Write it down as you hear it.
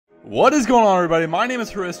What is going on, everybody? My name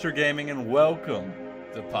is Harister Gaming and welcome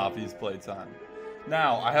to Poppy's Playtime.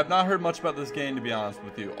 Now, I have not heard much about this game, to be honest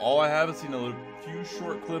with you. All I have is seen a few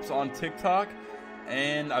short clips on TikTok,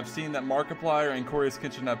 and I've seen that Markiplier and Corey's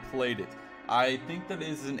Kitchen have played it. I think that it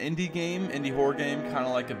is an indie game, indie horror game, kind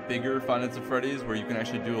of like a bigger Five Nights at Freddy's, where you can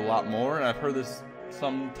actually do a lot more, and I've heard there's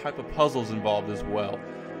some type of puzzles involved as well.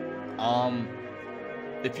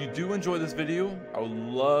 If you do enjoy this video, I would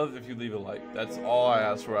love if you leave a like. That's all I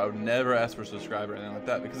ask for. I would never ask for a subscribe or anything like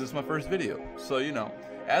that because it's my first video. So, you know,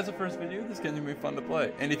 as a first video, this game is going to be fun to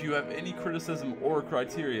play. And if you have any criticism or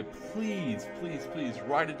criteria, please, please, please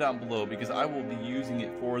write it down below because I will be using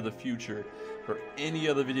it for the future for any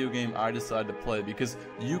other video game I decide to play because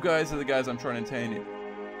you guys are the guys I'm trying to entertain.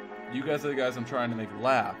 You guys are the guys I'm trying to make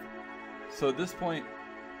laugh. So at this point,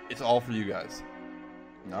 it's all for you guys.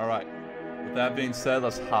 Alright. With that being said,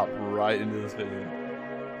 let's hop right into this video.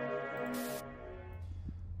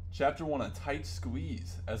 Chapter 1, A Tight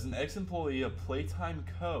Squeeze. As an ex-employee of Playtime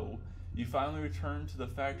Co., you finally return to the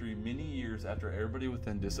factory many years after everybody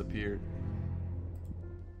within disappeared.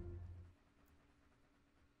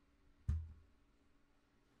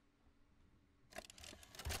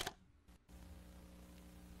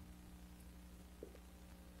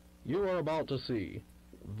 You are about to see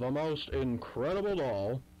the most incredible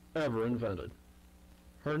doll ever invented.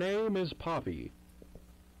 Her name is Poppy,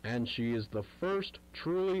 and she is the first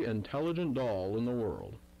truly intelligent doll in the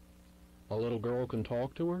world. A little girl can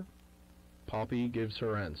talk to her. Poppy gives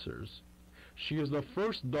her answers. She is the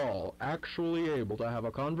first doll actually able to have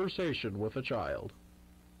a conversation with a child.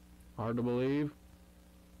 Hard to believe?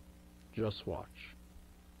 Just watch.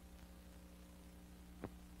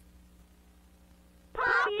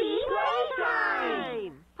 Poppy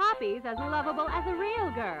Playtime! Poppy's as lovable as a real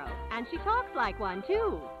girl, and she talks like one,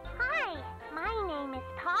 too. Hi, my name is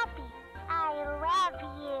Poppy. I love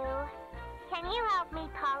you. Can you help me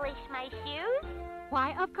polish my shoes?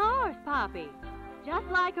 Why, of course, Poppy. Just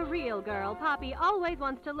like a real girl, Poppy always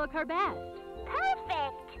wants to look her best.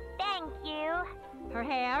 Perfect! Thank you. Her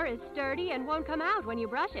hair is sturdy and won't come out when you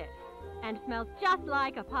brush it, and smells just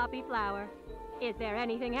like a poppy flower. Is there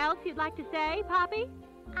anything else you'd like to say, Poppy?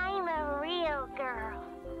 I'm a real girl,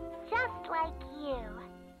 just like you.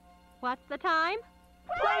 What's the time?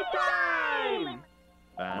 Playtime!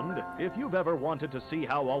 And if you've ever wanted to see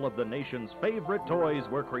how all of the nation's favorite toys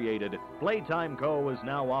were created, Playtime Co. is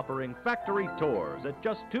now offering factory tours at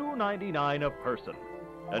just $2.99 a person.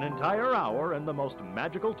 An entire hour in the most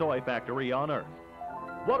magical toy factory on Earth.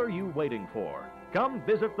 What are you waiting for? Come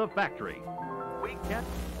visit the factory. We can't...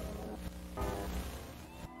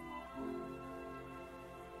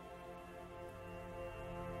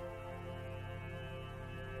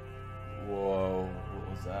 Whoa, what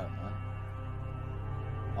was that, man?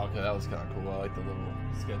 Okay, that was kind of cool. I like the little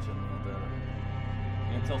sketch in there.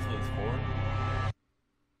 You can tell us what it's for?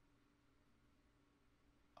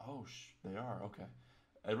 Oh, they are, okay.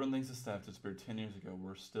 Everyone thinks the staff disappeared 10 years ago.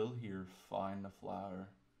 We're still here. Find the flower.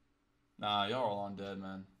 Nah, y'all are all on dead,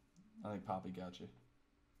 man. I think Poppy got you.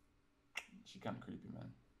 She's kind of creepy,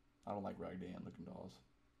 man. I don't like Raggedy Ann looking dolls.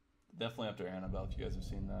 Definitely after Annabelle, if you guys have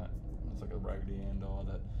seen that. It's like a Raggedy Ann doll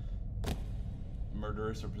that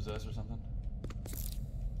murderous or possessed or something.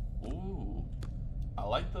 Ooh, I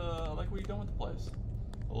like what you're doing with the place.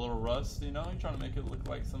 A little rust, you know. You're trying to make it look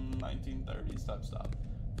like some 1930s type stuff.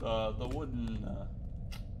 The wooden,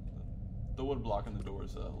 the wood blocking the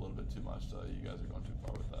doors a little bit too much. You guys are going too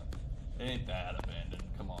far with that. It ain't that abandoned.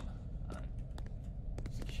 Come on. All right.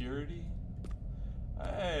 Security.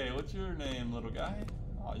 Hey, what's your name, little guy?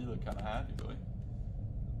 Oh, you look kind of happy, boy.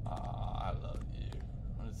 I love you.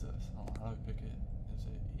 What is this? Oh, how do I pick it? Is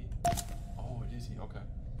it E? Oh, it is E. Okay.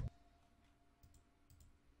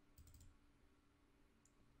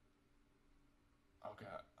 Okay.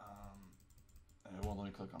 It won't let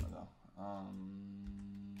me click on it though. Alright.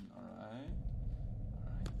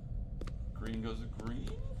 Alright. Green goes to green.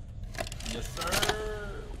 Yes, sir.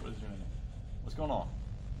 What is your name? What's going on?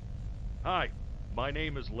 Hi, my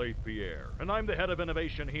name is Leif Pierre, and I'm the head of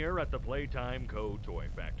innovation here at the Playtime Co. Toy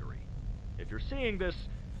Factory. If you're seeing this,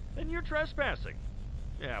 then you're trespassing.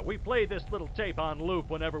 Yeah, we play this little tape on loop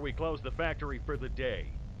whenever we close the factory for the day.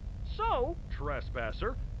 So,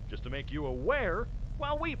 trespasser, just to make you aware,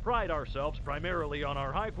 while we pride ourselves primarily on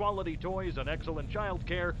our high-quality toys and excellent child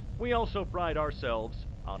care, we also pride ourselves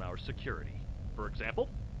on our security. For example,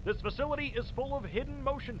 this facility is full of hidden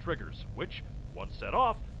motion triggers, which, once set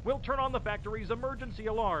off, will turn on the factory's emergency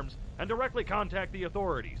alarms and directly contact the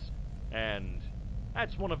authorities. And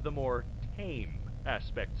that's one of the more tame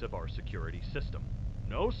aspects of our security system.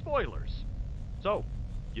 No spoilers. So,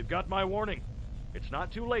 you've got my warning. It's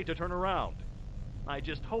not too late to turn around. I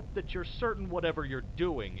just hope that you're certain whatever you're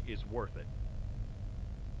doing is worth it.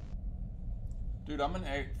 Dude, I'm an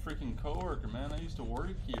freaking coworker, man. I used to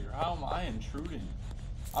work here. How am I intruding?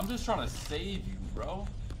 I'm just trying to save you, bro.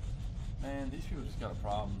 Man, these people just got a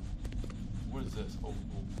problem. What is this? Oh,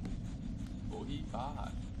 boogie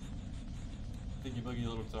bot. I think you boogie a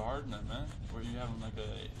little too hard in there, man. Were you having like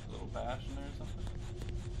a little bash in there or something?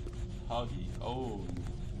 Huggy. Oh,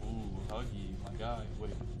 ooh, Huggy, my guy.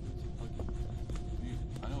 Wait, what's Huggy? Dude,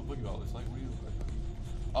 I know what boogie bot looks like. What do you look like, Huggy?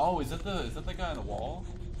 Oh, is that the guy on the wall?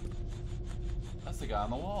 That's the guy on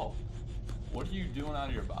the wall. What are you doing out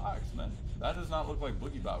of your box, man? That does not look like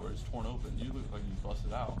Boogie Bot where it's torn open. You look like you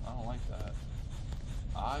busted out. I don't like that.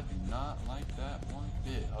 I do not like that one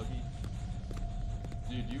bit, Huggy.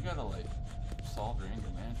 Dude, you gotta like solve your anger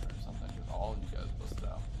management or something because all of you guys busted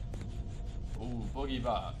out. Ooh, Boogie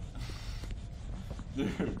Bot.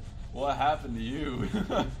 Dude, what happened to you?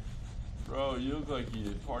 Bro, you look like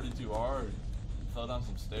you partied too hard. You fell down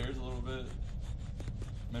some stairs a little bit.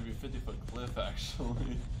 Maybe a 50-foot cliff,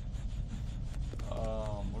 actually.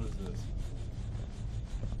 What is this?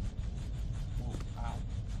 Oh, ow.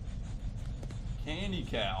 Candy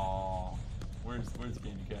Cat. Aw. Where's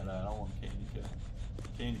Candy Cat at? I don't want Candy Cat.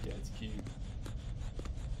 Candy Cat's cute.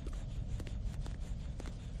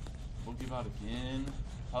 Boogie Bot again.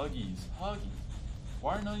 Huggies. Huggies.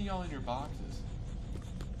 Why are none of y'all in your boxes?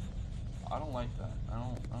 I don't like that. I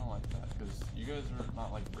don't like that because you guys are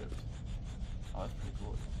not like ripped. Oh, that's pretty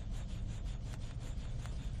cool.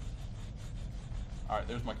 Alright,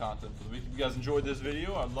 there's my content for the week. If you guys enjoyed this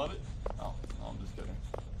video, I'd love it. Oh, no, I'm just kidding.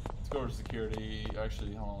 Let's go over to security.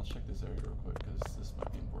 Actually, hold on, let's check this area real quick because this might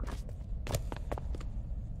be important.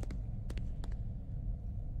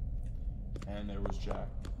 And there was Jack.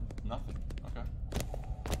 Nothing. Okay.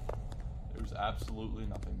 There was absolutely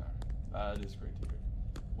nothing there. That is great to hear.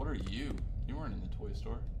 What are you? You weren't in the toy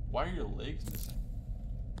store. Why are your legs missing?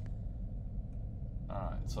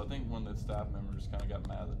 Alright, so I think one of the staff members kind of got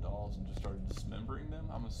mad at the dolls and just started dismembering them,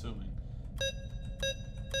 I'm assuming.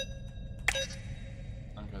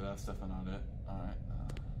 Okay, that's definitely not it. Alright.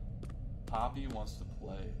 Poppy wants to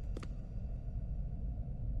play.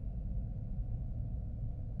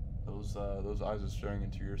 Those eyes are staring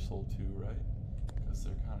into your soul too, right? Because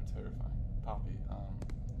they're kind of terrifying. Poppy,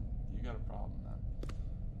 you got a problem, man.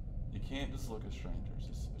 You can't just look at strangers.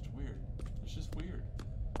 It's weird. It's just weird.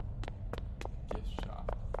 Gift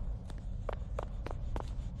shop.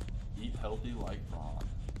 Eat healthy like Braun.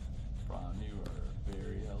 Braun, you are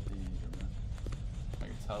very healthy. I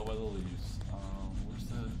can tell by the leaves. Where's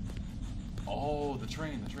the... Oh, the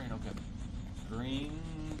train, okay. Green,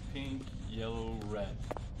 pink, yellow, red.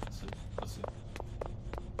 Let's see.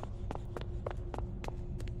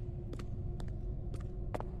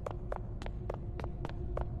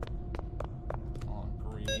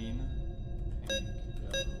 Green, pink,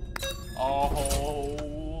 yellow.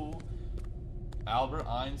 Oh, Albert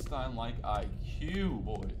Einstein like IQ,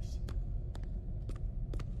 boys.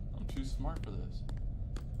 I'm too smart for this.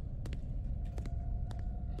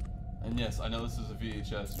 And yes, I know this is a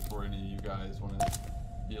VHS before any of you guys want to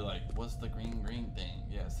be like, what's the green thing?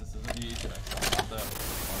 Yes, this is a VHS. I'm not that.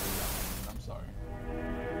 I'm sorry.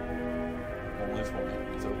 Only it's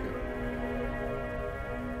white. It's okay.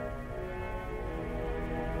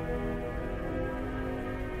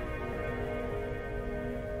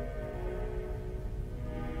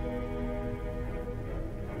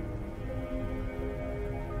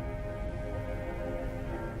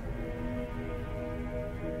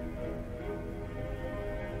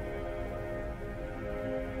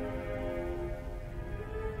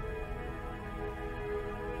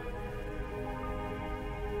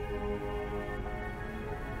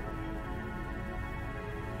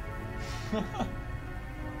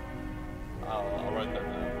 I'll write that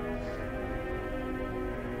down.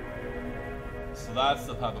 So that's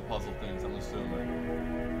the type of puzzle things I'm assuming.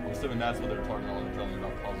 I'm assuming that's what they're talking about when they're telling me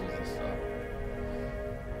about puzzles and stuff.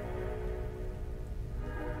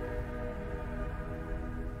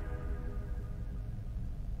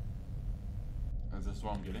 Is this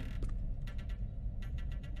what I'm getting?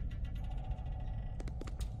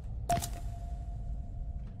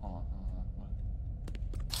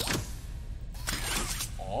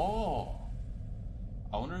 Oh,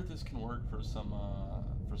 I wonder if this can work for some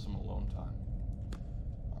alone time.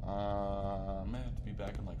 I may have to be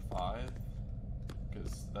back in like 5,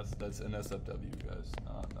 because that's NSFW, guys.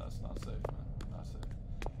 That's not safe, man. Not safe.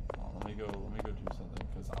 Let me go do something,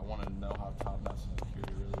 because I want to know how top-notch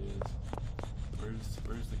security really is.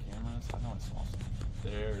 Where's the cameras? I know I saw some.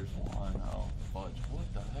 There's one. Oh, fudge. What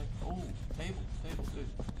the heck? Oh, table,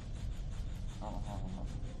 dude.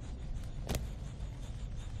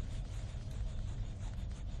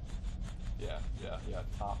 Yeah.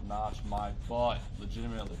 Top notch my butt.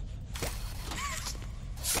 Legitimately.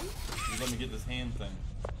 You let me get this hand thing.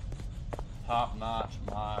 Top notch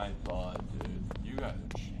my butt, dude. You guys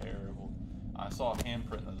are terrible. I saw a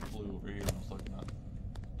handprint that flew over here when I was looking up.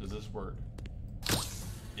 Does this work?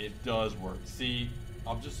 It does work. See,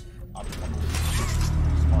 I'm smarter.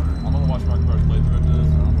 I'm gonna watch Markiplier's playthrough after this,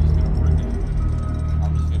 and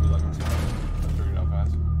I'm just gonna be like, I'm smart. I figured it out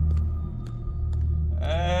fast.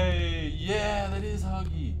 Hey, yeah, that is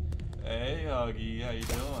Huggy. Hey, Huggy, how you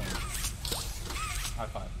doing? High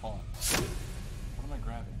five. Hold on. What am I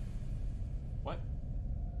grabbing? What?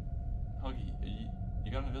 Huggy,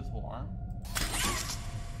 you got an invisible arm?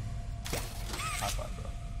 High five, bro.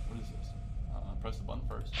 What is this? Press the button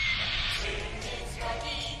first.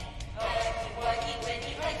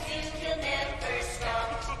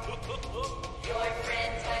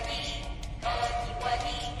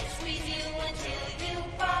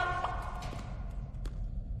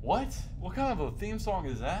 What? What kind of a theme song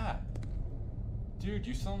is that? Dude,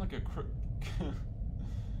 you sound like a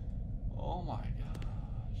oh my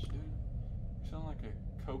gosh, dude. You sound like a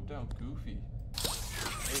coked out Goofy.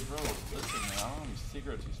 Hey bro, listen man, I don't know how many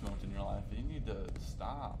cigarettes you smoked in your life. You need to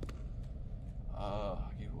stop.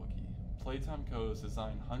 Huggy Wuggy. Playtime Co. has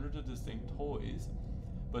designed hundreds of distinct toys,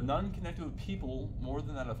 but none connected with people more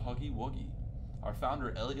than that of Huggy Wuggy. Our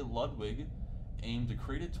founder, Elliot Ludwig, aimed to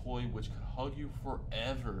create a toy which could hug you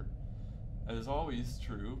forever. As always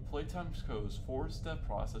true, Playtime Co.'s 4-step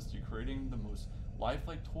process to creating the most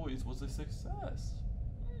lifelike toys was a success.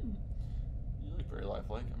 You look very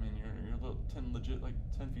lifelike. I mean, you're a little legit like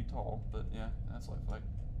 10 feet tall, but yeah, that's lifelike.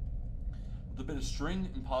 With a bit of string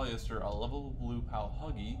and polyester, our lovable blue pal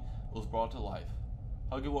Huggy was brought to life.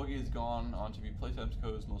 Huggy Wuggy has gone on to be Playtime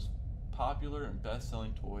Co.'s most popular and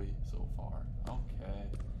best-selling toy so far. Okay.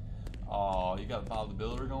 Oh, you got Bob the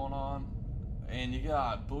Builder going on, and you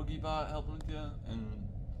got Boogie Bot helping with you, and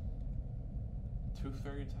Tooth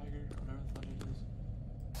Fairy Tiger, whatever the fuck it is.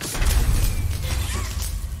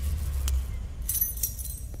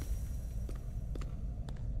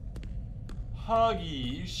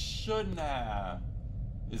 Huggy, you shouldn't have.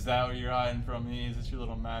 Is that what you're hiding from me? Is this your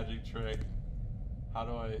little magic trick? How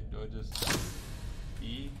do I just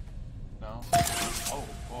E? No? Oh,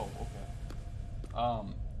 whoa, okay.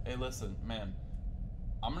 Hey, listen, man.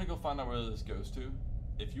 I'm gonna go find out where this goes to.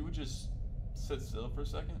 If you would just sit still for a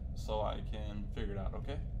second so I can figure it out,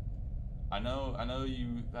 okay? I know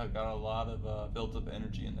you have got a lot of built up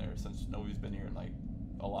energy in there since nobody's been here in like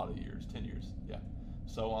a lot of years, 10 years, yeah.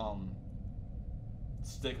 So,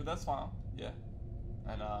 stick with that smile, yeah.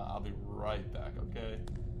 And I'll be right back, okay?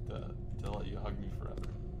 To let you hug me forever.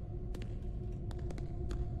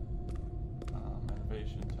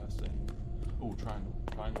 Innovation testing. Ooh, triangle.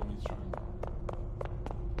 Triangle means triangle.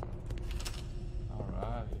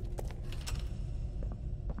 Alright.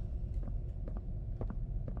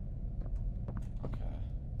 Okay.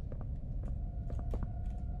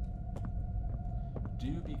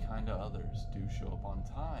 Do be kind to others. Do show up on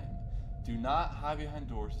time. Do not hide behind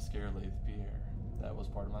doors to scare Lathe Pierre. That was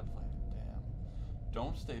part of my plan. Damn.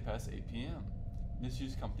 Don't stay past 8 p.m.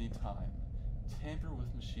 Misuse company time. Tamper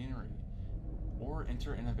with machinery. Or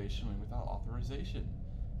enter Innovation Wing without authorization.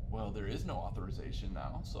 Well, there is no authorization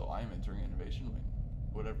now, so I am entering Innovation Wing.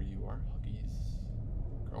 Whatever you are, Huggy's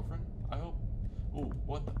girlfriend, I hope. Ooh,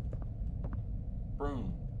 what the?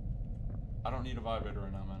 Broom. I don't need a vibrator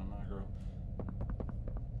right now, man. I'm not a girl.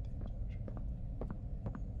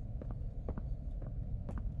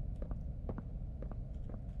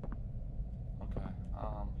 Okay,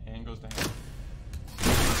 hand goes to hand.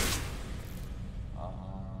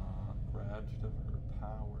 Grab to divert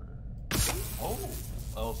power.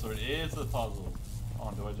 Oh, so it is a puzzle.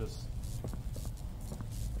 Oh, do I just?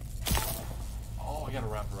 Oh, I gotta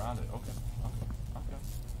wrap around it. Okay.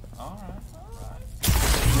 All right.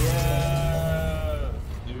 Yeah,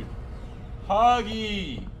 dude.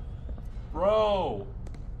 Huggy, bro.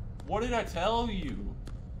 What did I tell you?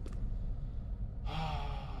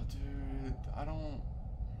 Dude, I don't.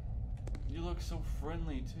 You look so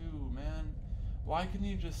friendly too, man. Why couldn't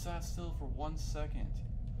you just sat still for 1 second?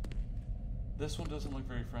 This one doesn't look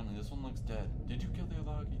very friendly. This one looks dead. Did you kill the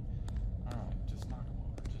other Huggy? Alright, just knock him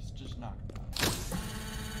over. Just knock him out.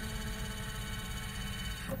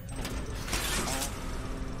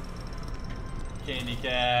 Candy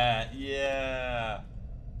cat. Yeah.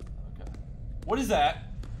 Okay. What is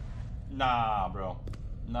that? Nah, bro.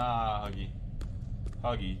 Nah, Huggy.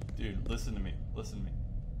 Huggy, dude, listen to me.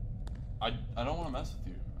 I don't want to mess with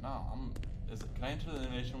you. No, can I enter the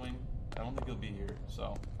Innovation Wing? I don't think he'll be here.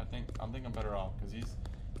 So I think I'm better off because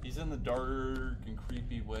he's in the dark and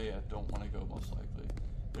creepy way I don't want to go most likely.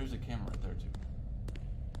 There's a camera right there too.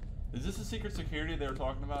 Is this the secret security they were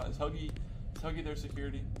talking about? Is Huggy their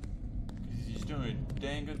security? Because he's doing a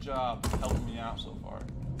dang good job helping me out so far.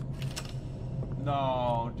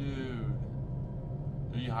 No, dude.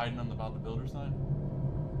 Are you hiding on about the builder sign?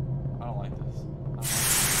 I don't like this.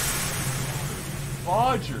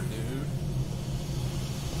 Bodger, dude.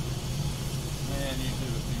 Man, you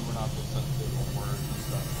were not so sensitive on words and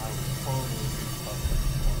stuff. I was totally tough.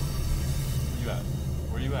 Where you at?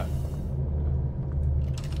 Where you at?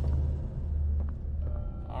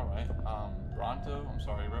 Alright, Bronto, I'm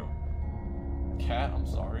sorry, bro. Cat, I'm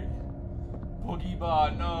sorry.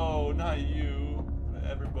 Boogiebot, no, not you.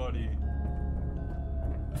 Everybody.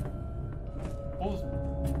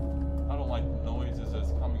 I don't like the noises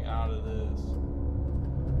that's coming out of this.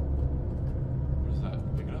 What is that?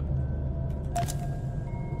 Pick it up?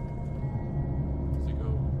 Does it go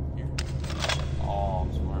here? Oh,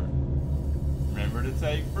 I'm smart. Remember to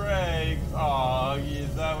take breaks. Aw,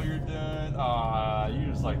 is that what you're doing? Aw, you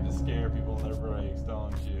just like to scare people in their breaks,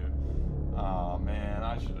 don't you? Aw, man,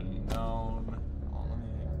 I should have known. Oh, let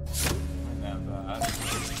me have that. That's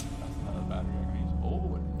another battery I can use.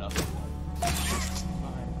 Oh, another one.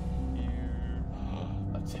 Behind here.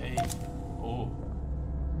 A tape. Oh.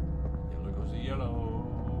 Yellow goes to yellow.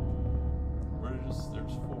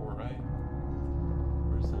 There's 4, right?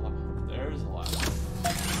 Where's the last? There's the last one.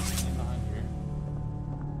 Anything behind here?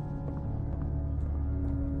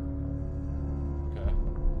 Okay.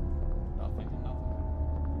 Nothing.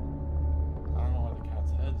 I don't know why the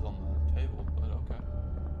cat's head's on the table, but okay.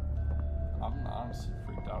 I'm honestly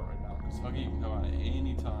freaked out right now because Huggy can come out at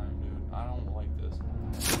any time, dude. I don't like this.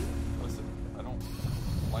 Listen, I don't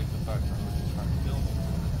like the fact that Huggy's trying to kill me.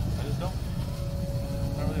 I just don't.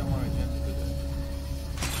 I really don't want to get into this.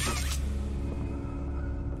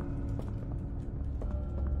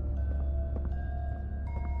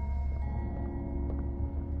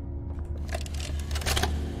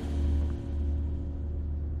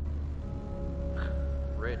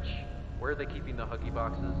 Where are they keeping the Huggy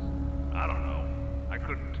boxes? I don't know. I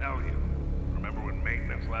couldn't tell you. Remember when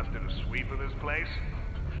maintenance last did a sweep of this place?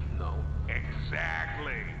 No.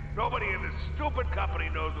 Exactly. Nobody in this stupid company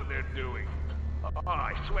knows what they're doing. Oh,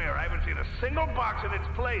 I swear, I haven't seen a single box in its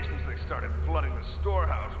place since they started flooding the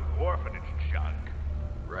storehouse with orphanage junk.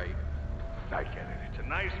 Right. I get it. It's a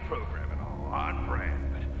nice program and all, on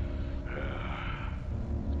brand, but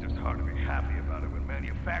it's just hard to be happy about it when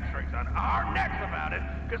manufacturing's on our necks about it,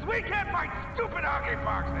 because we can't find stupid Huggy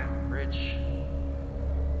boxes. Rich.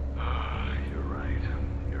 You're right.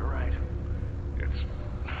 You're right.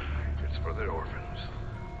 It's for the orphans.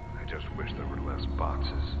 I just wish there were less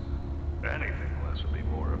boxes. Anything less would be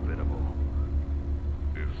more habitable.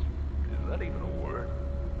 Is that even a word?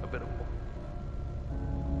 Habitable?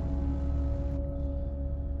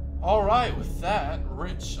 Alright, with that,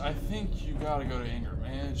 Rich, I think you gotta go to anger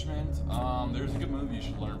management. There's a good movie you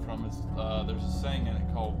should learn from. There's a saying in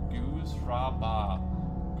it called Goose Rabah.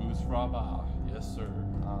 Goose Rabah. Yes, sir.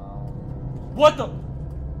 What the?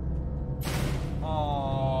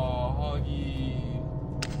 Oh, Huggy.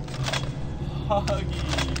 Huggy.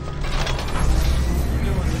 You're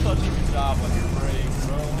doing such a good job on your break,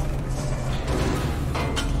 bro.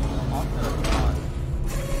 I'm gonna die.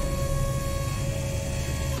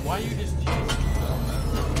 Why are you just teasing yourself, man?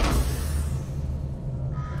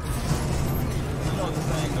 You know the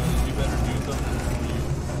saying though, is you better do something for you.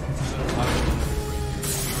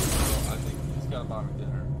 I think you just gotta buy me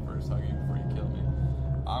dinner first, Huggy, before you kill me.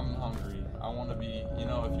 I'm hungry. I want to be, you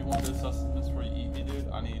know, if you want good sustenance before you eat me, dude,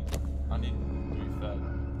 I need to be fed.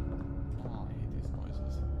 Oh, I hate these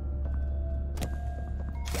noises.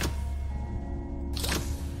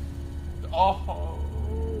 Oh!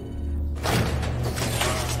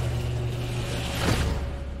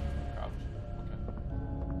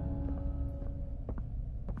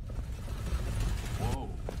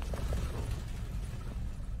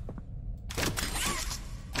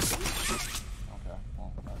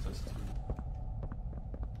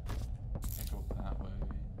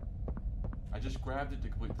 Grabbed it to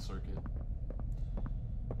complete the circuit.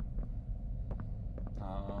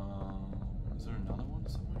 Is there another one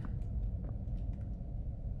somewhere?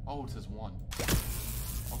 Oh, it says 1.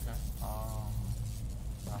 Okay. How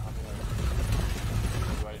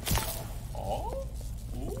do I? Oh.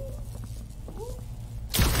 Ooh. Ooh.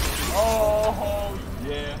 Oh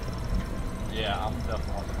yeah. Yeah, I'm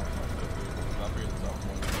definitely on the one because I figured this out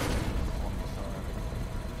more than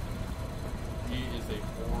he is a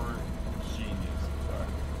poor genius. Sorry.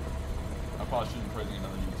 I probably shouldn't be praising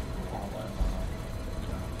another YouTuber. Oh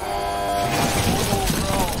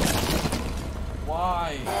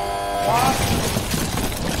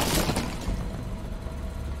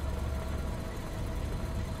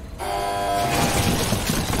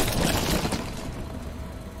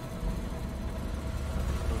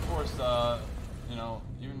just, you know,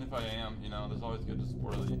 even if I am, you know, there's always good to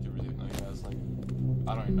support other YouTubers, even though he has, like,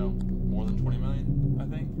 I don't even know, more than 20 million, I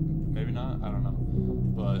think? Maybe not, I don't know.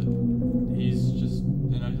 But he's just,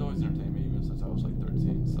 you know, he's always entertained me even since I was, like,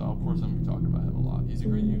 13. So, of course, I'm going to be talking about him a lot. He's a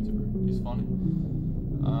great YouTuber. He's funny.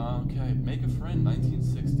 Okay, Make a Friend,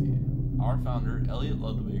 1960. Our founder, Elliot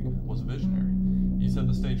Ludwig, was a visionary. He set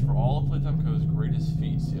the stage for all of Playtime Co.'s greatest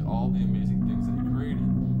feats, yet all the amazing things that he created.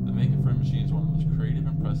 The Make a Friend machine is one of the most creative,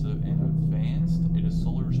 impressive, and advanced. It is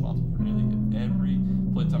solely responsible for nearly every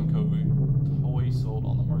Playtime Co. toy sold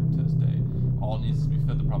on the market to this day. All it needs is to be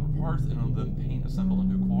fed the proper parts and will then paint, assemble,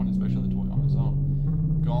 and do a quality inspection of the toy on its own.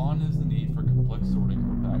 Gone is the need for complex sorting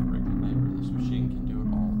or back-breaking labor. This machine can do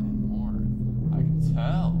it all and more. I can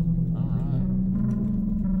tell.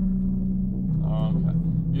 Okay.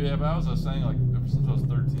 Yeah, but as I was saying, like, ever since I was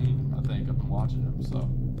 13, I think I've been watching him, so,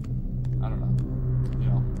 I don't know. You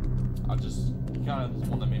know, he kind of is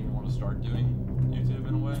one that made me want to start doing YouTube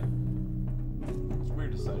in a way. It's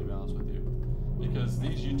weird to say, to be honest with you. Because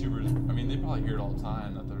these YouTubers, I mean, they probably hear it all the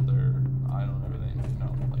time, that they're their idol and everything, you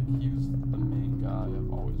know, like, he was the main guy I've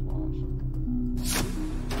always watched.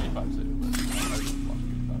 PewDiePie too, but I just watched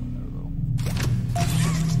PewDiePie when they were little.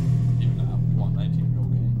 Even now, come on, 19-year-old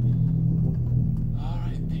game.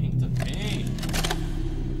 Pink to pink.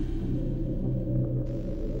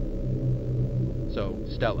 So,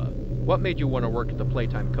 Stella, what made you want to work at the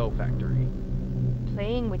Playtime Co. factory?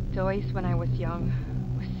 Playing with toys when I was young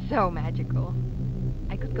was so magical.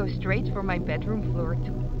 I could go straight from my bedroom floor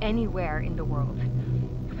to anywhere in the world.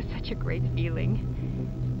 It was such a great feeling.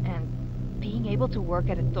 And being able to work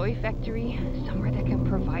at a toy factory, somewhere that can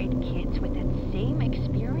provide kids with that same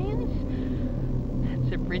experience,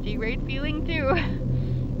 that's a pretty great feeling too.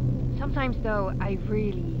 Sometimes, though, I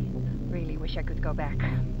really, really wish I could go back.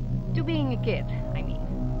 To being a kid, I mean.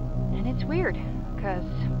 And it's weird, because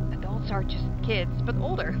adults are just kids, but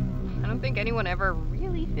older. I don't think anyone ever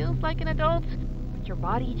really feels like an adult, but your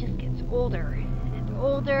body just gets older and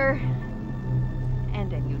older, and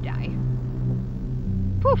then you die.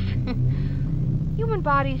 Poof! Human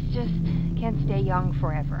bodies just can't stay young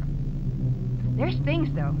forever. There's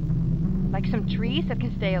things, though. Like some trees that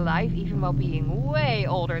can stay alive even while being way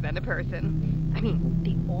older than the person. I mean,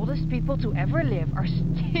 the oldest people to ever live are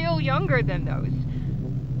still younger than those.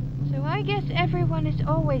 So I guess everyone is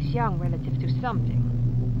always young relative to something.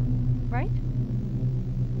 Right?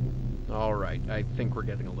 Alright, I think we're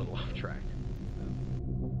getting a little off track.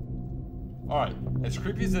 Alright, as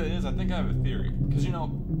creepy as it is, I think I have a theory. Because, you know,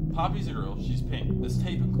 Poppy's a girl, she's pink. This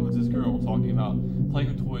tape includes this girl talking about playing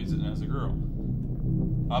with toys and as a girl.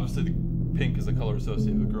 Obviously, the pink is a color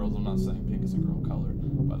associated with girls. I'm not saying pink is a girl color,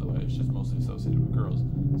 by the way. It's just mostly associated with girls.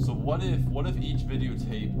 So what if each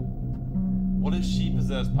videotape, what if she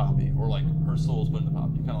possessed Poppy, or like her soul's put into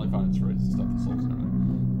Poppy? Kind of like Final Fantasy and stuff, the souls and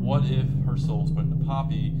everything. What if her soul's put into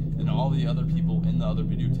Poppy, and all the other people in the other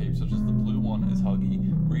videotapes, such as the blue one is Huggy,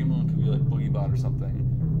 green one could be like Boogiebot or something,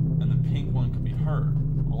 and the pink one could be her,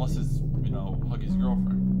 unless it's, you know, Huggy's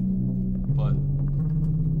girlfriend. But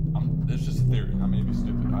it's just a theory. I may be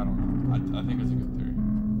stupid. I don't know. I think it's a good theory.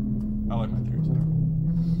 I like my theories.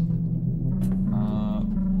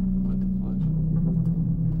 What the fudge?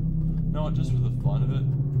 You know what? Just for the fun of it.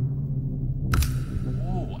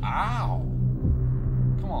 Whoa! Ow!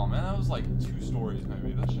 Come on, man. That was like 2 stories,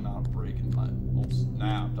 maybe. That should not break in my whole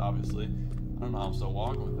snapped. Obviously. I don't know how I'm still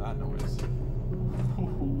walking with that noise.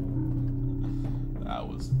 That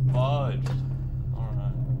was fudged.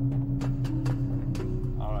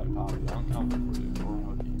 Alright, Poppy, I'm coming for you. Or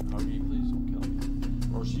Huggy. Huggy, please don't kill me.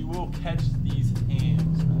 Or she will catch these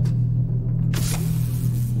hands, man.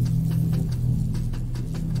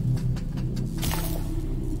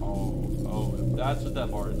 Oh, that's what that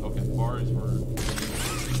bar is. Okay, the bar is for...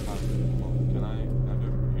 Can I do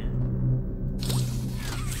it from here?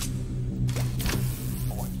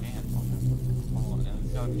 Oh, I can. Okay. Hold on, and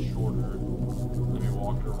it's gotta be shorter. Let me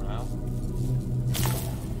walk it around.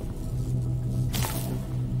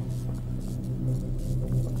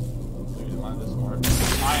 I am this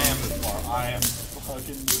smart. I am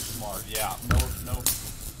fucking this smart. Yeah. No.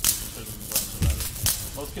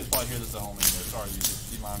 Most kids probably hear this at home anyway. Sorry, you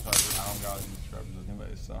just demonetize it. I don't got any subscribers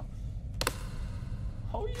anyway, so.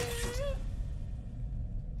 Oh yeah.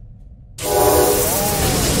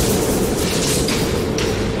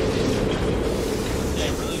 Yeah,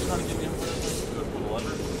 really trying to get me up with this? Pull a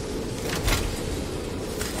lever.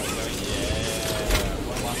 Okay, yeah.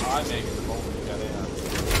 What am I making the moment you got in?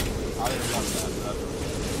 I didn't want that.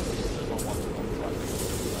 There's no one to come back.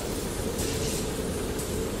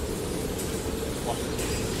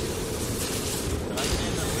 Can I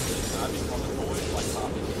stand there with this? Can I become a toy like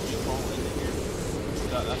Poppy? Can you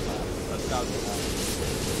that's not. That's gotta be that.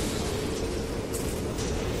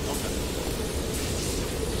 Okay.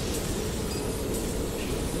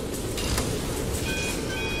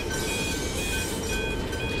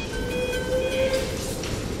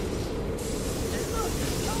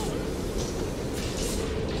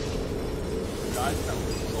 Guys, that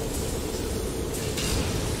was so cool.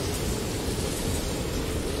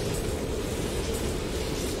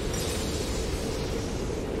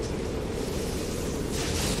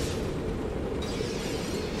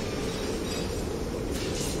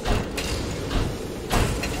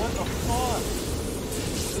 What the fuck?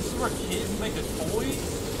 This is where kids make a toy?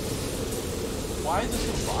 Why is this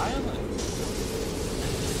so violent?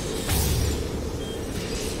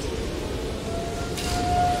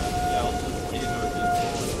 Yeah, let's just kids are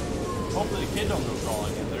just hopefully the kid don't go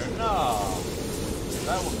crawling in there. No.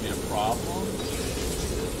 That wouldn't be a problem.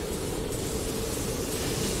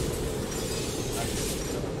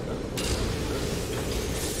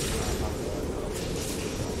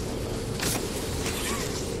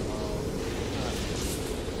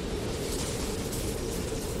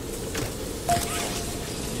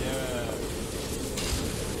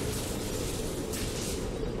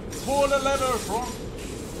 Pull the lever from.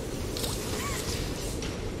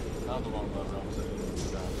 Not the wrong lever, I'm saying.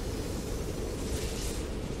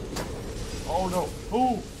 Oh no!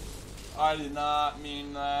 Ooh! I did not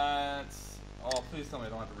mean that. Oh, please tell me I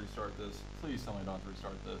don't have to restart this. Please tell me I don't have to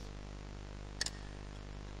restart this.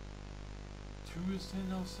 2 is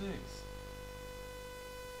 10:06.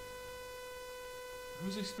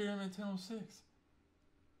 Who's Experiment 10:06?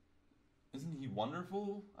 Isn't he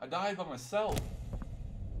wonderful? I died by myself.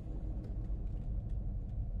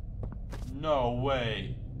 No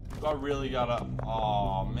way. I really gotta.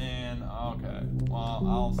 Aw, man. Okay. Well,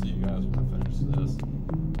 I'll see you guys when I finish this.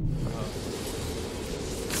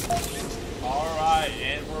 Alright,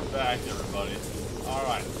 and we're back, everybody.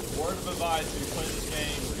 Alright. Word of advice if you play this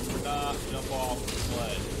game, do not jump off the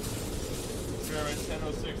ledge. Experiment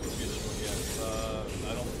 10:06 will get you again.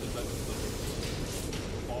 I don't. Is that just the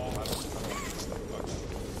fall? I don't know. Okay.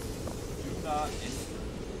 Do not enter.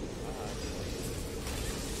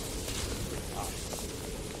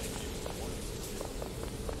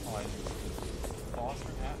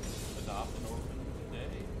 Foster adopt an orphan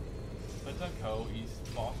today. Playtime Co. East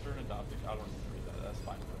foster and adopt. I don't need to read that. That's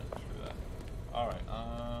fine. Screw that. All right. I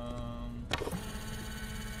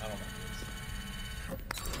don't know this.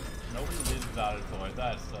 Nobody lives without a toy.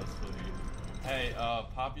 That's so sweet. Hey,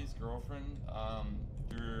 Poppy's girlfriend.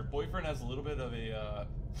 Your boyfriend has a little bit of a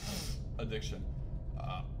addiction.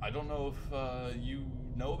 I don't know if you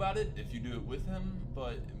know about it. If you do it with him,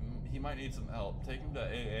 but. He might need some help. Take him to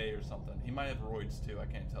AA or something. He might have roids too. I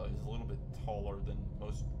can't tell. He's a little bit taller than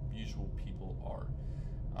most usual people are.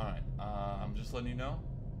 Alright. I'm just letting you know.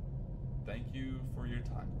 Thank you for your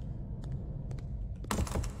time.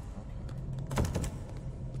 Okay.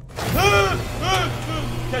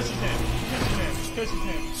 Catch his hand. Catch his hand. Catch his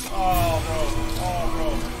hand. Oh, bro. Oh, bro.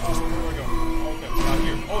 Oh, where do I go? Okay. Out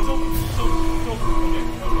here. Oh, it's open. It's open.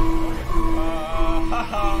 It's open. Okay. Okay.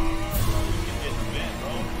 Haha.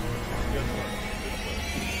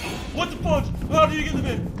 What the fudge? How do you get in the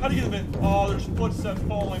bin? How do you get in the bin? Oh, there's footsteps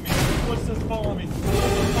following me. Footsteps following me.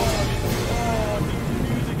 Footsteps following me. Oh, dude, the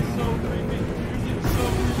music is so creepy. The music is so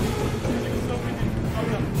creepy. The music is so creepy. Oh,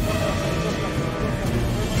 no.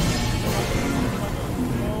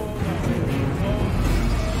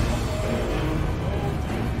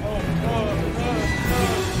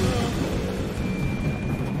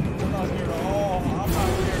 I'm not scared at all. I'm not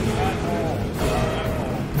scared at all.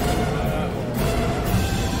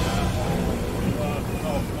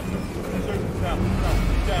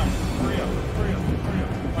 Down. Hurry up.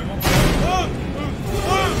 Like,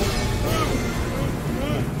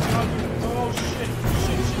 oh, shit.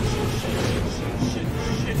 Shit.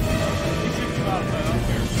 He kicked him out of that. I don't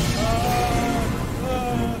care.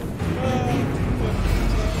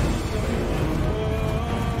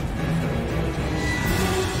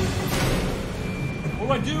 What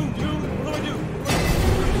do I do, dude? What do I do?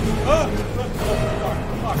 Fuck.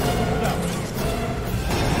 Down.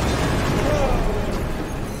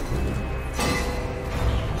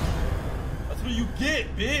 That's what you get,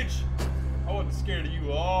 bitch! I wasn't scared of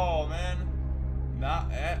you all, man.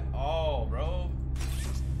 Not at all, bro.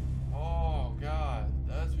 Oh, God.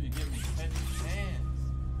 That's what you get me catching hands.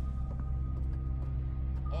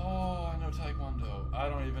 Oh, I know Taekwondo. I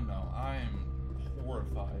don't even know. I am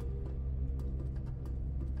horrified.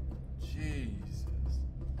 Jesus.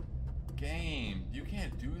 Game, you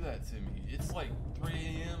can't do that to me. It's like 3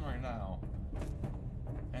 a.m. right now.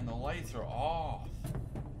 And the lights are off.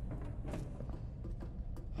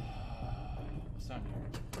 down here?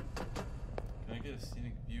 Can I get a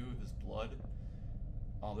scenic view of his blood?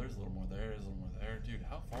 Oh, there's a little more there. There's a little more there. Dude,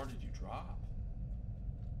 how far did you drop?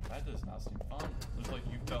 That does not seem fun. Looks like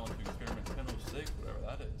you fell into experiment 1006, whatever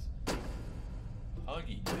that is.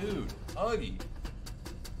 Huggy, dude. Huggy.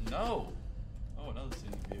 No. Oh, another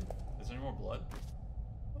scenic view. Is there any more blood?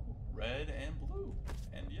 Oh, red and blue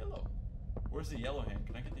and yellow. Where's the yellow hand?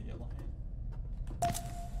 Can I get the yellow hand?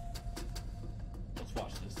 Let's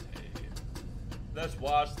watch this tape. Let's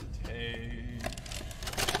watch the tape.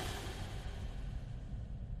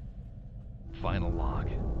 Final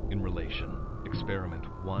log. In relation, experiment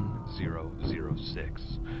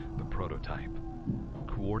 1006, the prototype.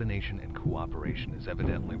 Coordination and cooperation is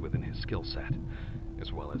evidently within his skill set,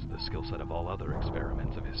 as well as the skill set of all other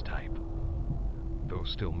experiments of his type. Though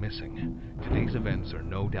still missing, today's events are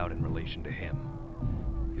no doubt in relation to him.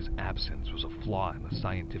 His absence was a flaw in the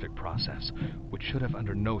scientific process, which should have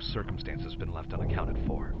under no circumstances been left unaccounted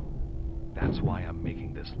for. That's why I'm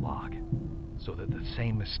making this log, so that the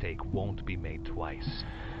same mistake won't be made twice.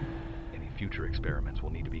 Any future experiments will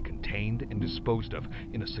need to be contained and disposed of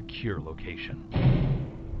in a secure location.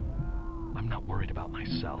 I'm not worried about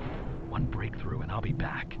myself. One breakthrough and I'll be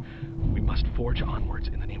back. We must forge onwards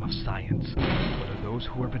in the name of science, whether those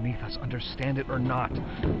who are beneath us understand it or not.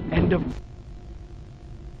 End of...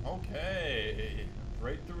 Okay.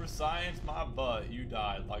 Breakthrough science, my butt. You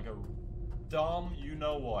died like a dumb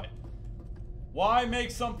you-know-what. Why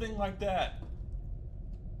make something like that?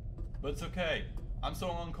 But it's okay. I'm so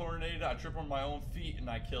uncoordinated, I trip on my own feet and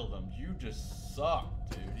I kill them. You just suck,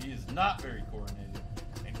 dude. He is not very coordinated.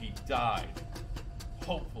 And he died.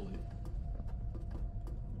 Hopefully.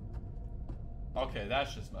 Okay,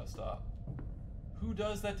 that's just messed up. Who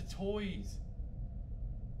does that to toys?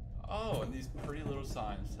 Oh, and these pretty little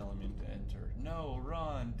signs telling me to enter. No,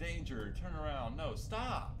 run, danger, turn around. No,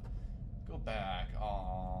 stop. Go back.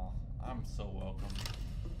 Aw, I'm so welcome.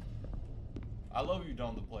 I love you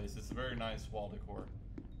done the place. It's a very nice wall decor.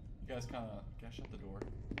 You guys kind of... Can I shut the door?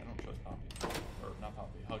 I don't trust Poppy. Or, not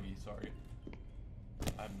Poppy. Huggy, sorry.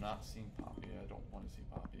 I've not seen Poppy. I don't want to see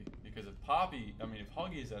Poppy. Because if Poppy... I mean, if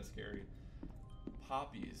Huggy is that scary,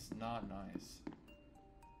 Poppy is not nice.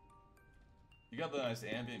 You got the nice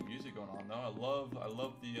ambient music going on, though. I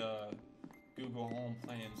love the Google Home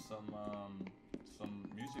playing some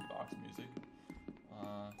music box music.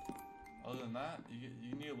 Other than that,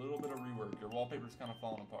 you need a little bit of rework. Your wallpaper's kind of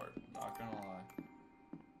falling apart. Not gonna lie.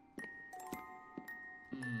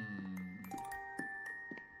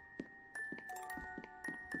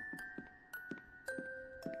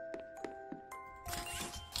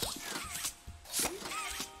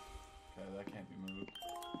 Okay, that can't be moved.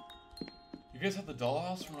 You guys had the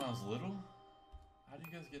dollhouse from when I was little? How do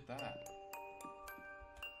you guys get that?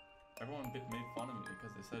 Everyone made fun of me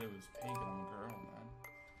because they said it was pink and I'm a girl, man.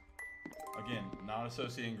 Again, not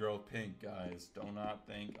associating girl with pink, guys. Do not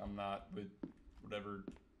think I'm not with whatever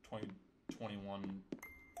 2021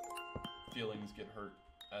 feelings get hurt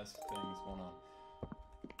as things going on.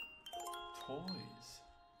 Toys.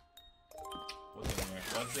 What's in here?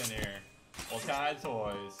 What's in here? What kind of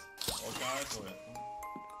toys? What kind of toys? Oh,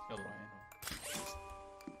 it's got a little handle.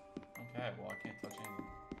 Okay, well I can't touch anything.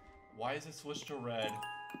 Why is it switched to red?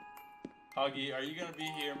 Huggy, are you gonna be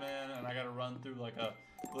here, man? And I gotta run through like a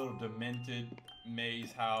little demented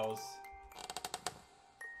maze house.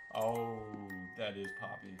 Oh, that is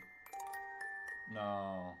Poppy.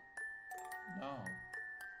 No. No.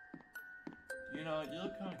 You know, you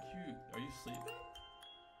look kind of cute. Are you sleeping?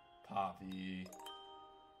 Poppy.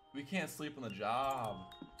 We can't sleep on the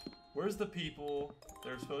job. Where's the people?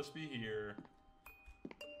 They're supposed to be here.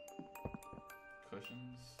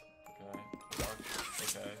 Cushions. Okay. Dark.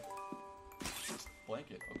 Okay.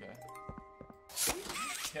 Blanket. Okay.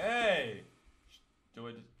 Okay. Do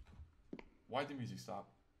I just... Why'd the music stop?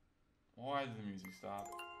 Why did the music stop?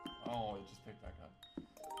 Oh, it just picked back up.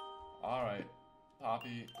 Alright.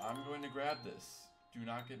 Poppy, I'm going to grab this. Do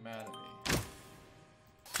not get mad at me.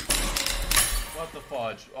 What the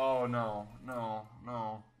fudge? Oh no, no,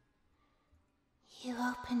 no. You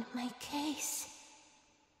opened my case.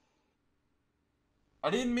 I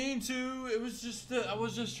didn't mean to. It was just I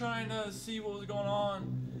was just trying to see what was going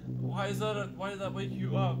on. Why is that? Why did that wake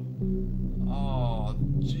you up? Oh,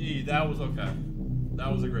 gee, that was okay. That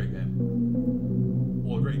was a great game.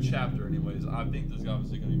 Well, a great chapter, anyways. I think there's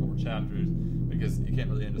obviously going to be more chapters because you can't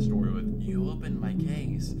really end a story with "you opened my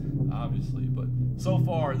case," obviously. But so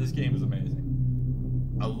far, this game is amazing.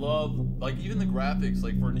 I love, like, even the graphics,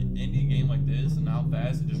 like, for an indie game like this and how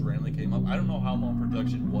fast it just randomly came up. I don't know how long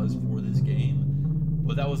production was for this game,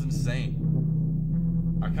 but that was insane.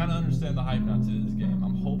 I kind of understand the hype now to this game.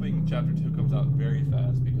 I'm hoping Chapter 2 comes out very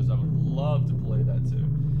fast because I would love to play that too.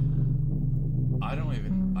 I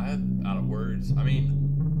have out of words. I mean,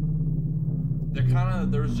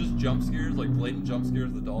 there's just jump scares, like blatant jump scares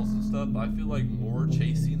of the dolls and stuff, but I feel like more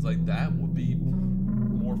chase scenes like that would be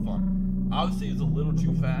more fun. Obviously, it's a little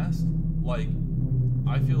too fast. Like,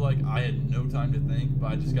 I feel like I had no time to think,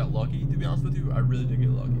 but I just got lucky. To be honest with you, I really did get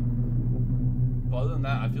lucky. But other than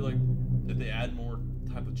that, I feel like if they add more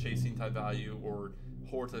type of chasing type value or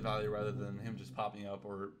horror type value rather than him just popping up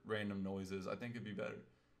or random noises, I think it'd be better.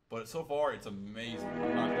 But so far, it's amazing.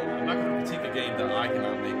 I'm not going to critique a game that I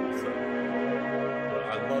cannot make myself. But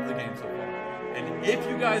I love the game so far. And if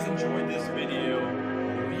you guys enjoyed this video,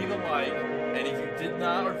 leave a like. And if you did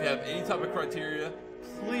not, or if you have any type of criteria,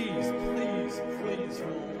 please, please, please,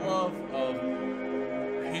 for the love of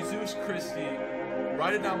Jesus Christi,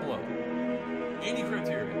 write it down below. Any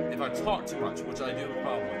criteria. If I talk too much, which I do have a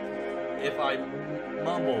problem with, if I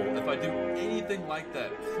mumble, if I do anything like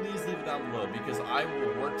that, please leave it down below because I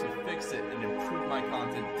will work to fix it and improve my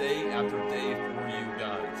content day after day for you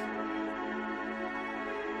guys.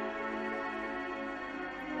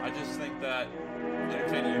 I just think that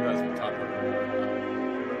entertaining you guys is my top priority.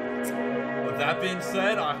 With that being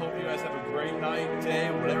said, I hope you guys have a great night,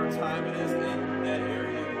 day, whatever time it is in that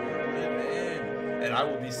area you live in. And I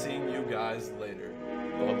will be seeing you guys later.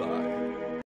 Bye-bye.